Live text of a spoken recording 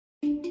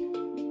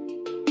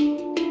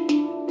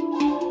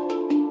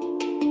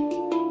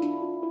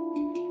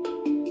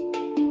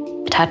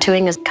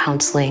Tattooing is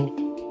counseling.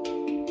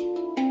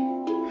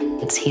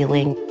 It's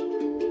healing.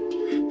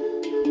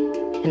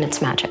 And it's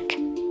magic.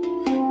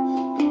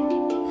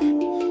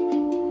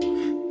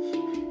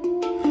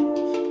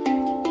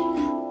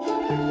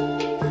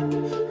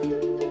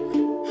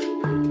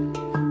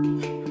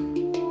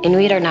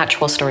 Inuit are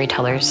natural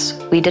storytellers.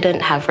 We didn't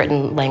have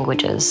written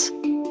languages.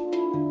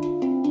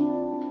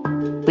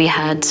 We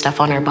had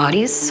stuff on our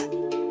bodies,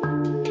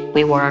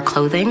 we wore our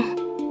clothing,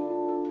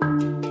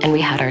 and we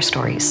had our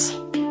stories.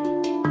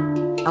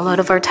 A lot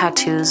of our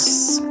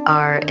tattoos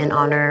are in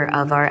honor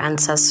of our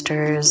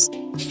ancestors.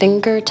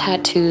 Finger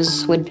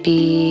tattoos would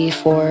be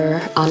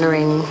for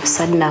honoring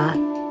Sedna.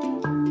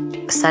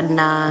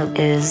 Sedna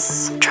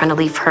is trying to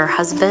leave her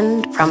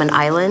husband from an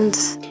island.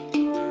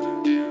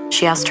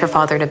 She asked her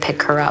father to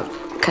pick her up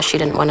because she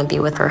didn't want to be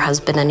with her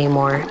husband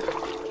anymore.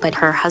 But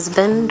her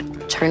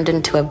husband turned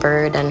into a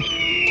bird and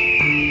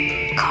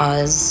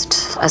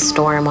caused a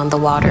storm on the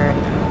water.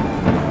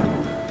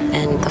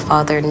 And the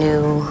father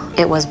knew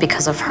it was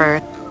because of her.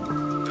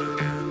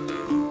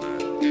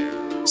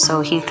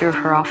 So he threw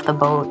her off the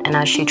boat, and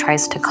as she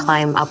tries to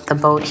climb up the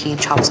boat, he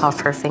chops off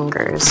her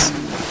fingers.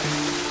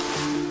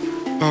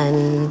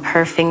 And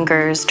her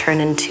fingers turn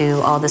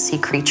into all the sea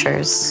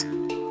creatures.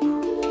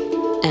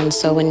 And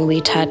so when we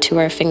tattoo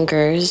our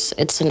fingers,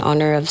 it's in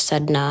honor of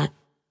Sedna.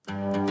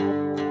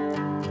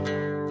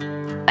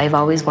 I've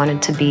always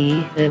wanted to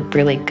be a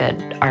really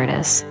good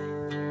artist.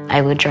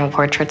 I would draw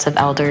portraits of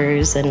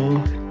elders,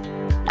 and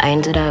I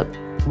ended up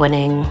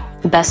winning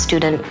Best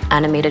Student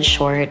Animated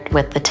Short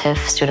with the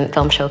TIFF Student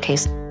Film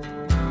Showcase.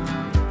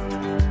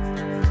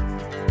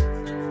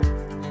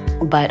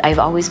 But I've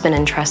always been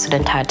interested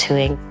in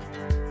tattooing.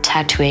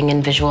 Tattooing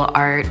and visual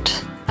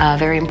art,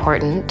 very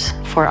important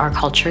for our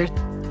culture.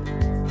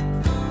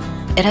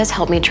 It has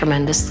helped me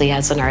tremendously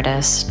as an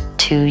artist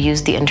to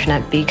use the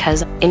internet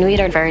because Inuit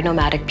are very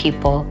nomadic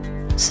people.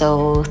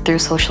 So through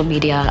social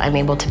media, I'm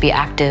able to be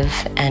active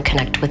and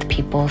connect with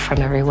people from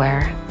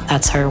everywhere.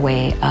 That's our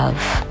way of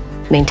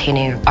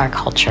maintaining our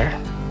culture.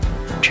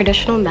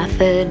 Traditional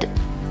method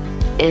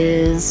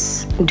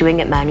is doing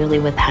it manually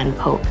with hand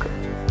poke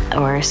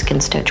or skin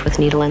stitch with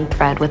needle and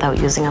thread without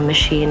using a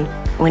machine.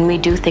 When we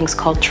do things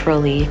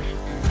culturally,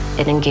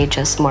 it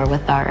engages more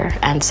with our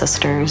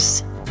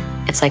ancestors.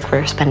 It's like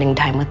we're spending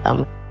time with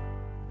them.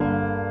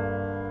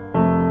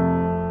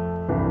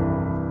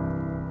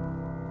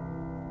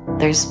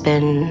 There's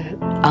been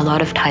a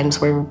lot of times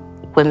where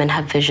women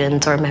have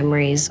visions or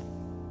memories.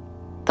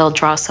 They'll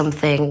draw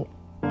something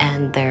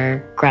and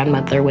their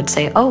grandmother would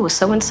say, "Oh,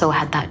 so-and-so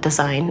had that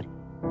design."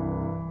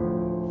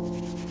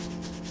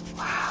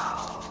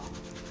 Wow.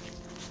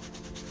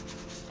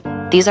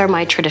 These are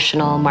my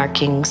traditional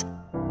markings.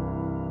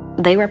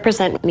 They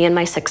represent me and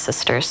my 6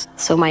 sisters.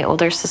 So my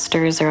older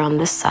sisters are on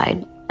this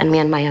side, and me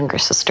and my younger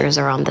sisters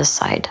are on this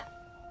side.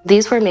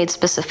 These were made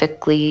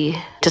specifically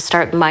to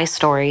start my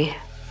story.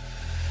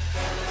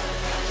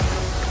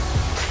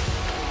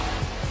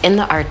 In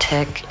the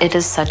Arctic, it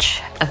is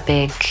such a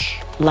big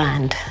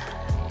land.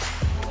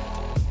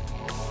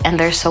 And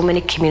there's so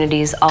many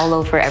communities all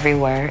over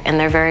everywhere, and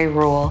they're very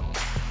rural.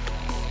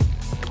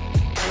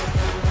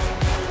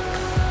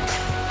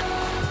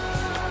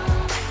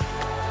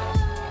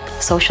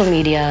 Social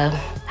media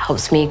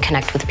helps me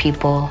connect with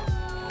people.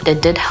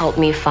 It did help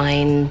me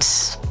find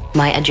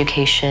my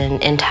education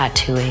in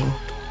tattooing.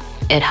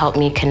 It helped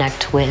me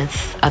connect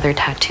with other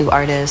tattoo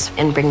artists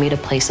and bring me to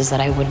places that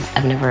I would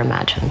have never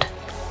imagined.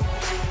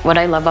 What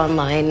I love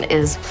online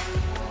is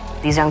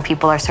these young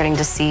people are starting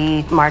to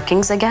see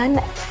markings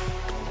again.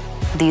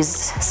 These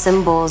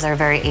symbols are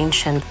very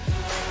ancient.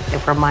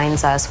 It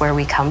reminds us where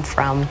we come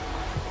from.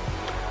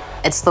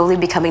 It's slowly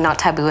becoming not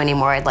taboo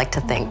anymore, I'd like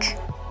to think.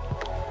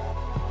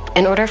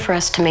 In order for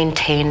us to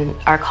maintain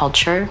our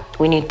culture,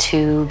 we need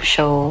to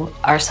show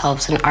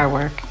ourselves in our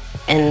work,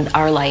 in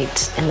our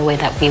light, in the way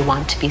that we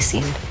want to be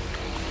seen.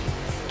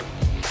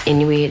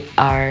 Inuit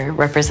are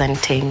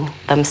representing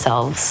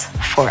themselves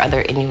for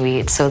other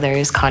Inuit, so there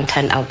is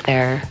content out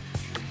there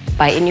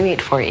by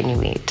Inuit for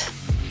Inuit.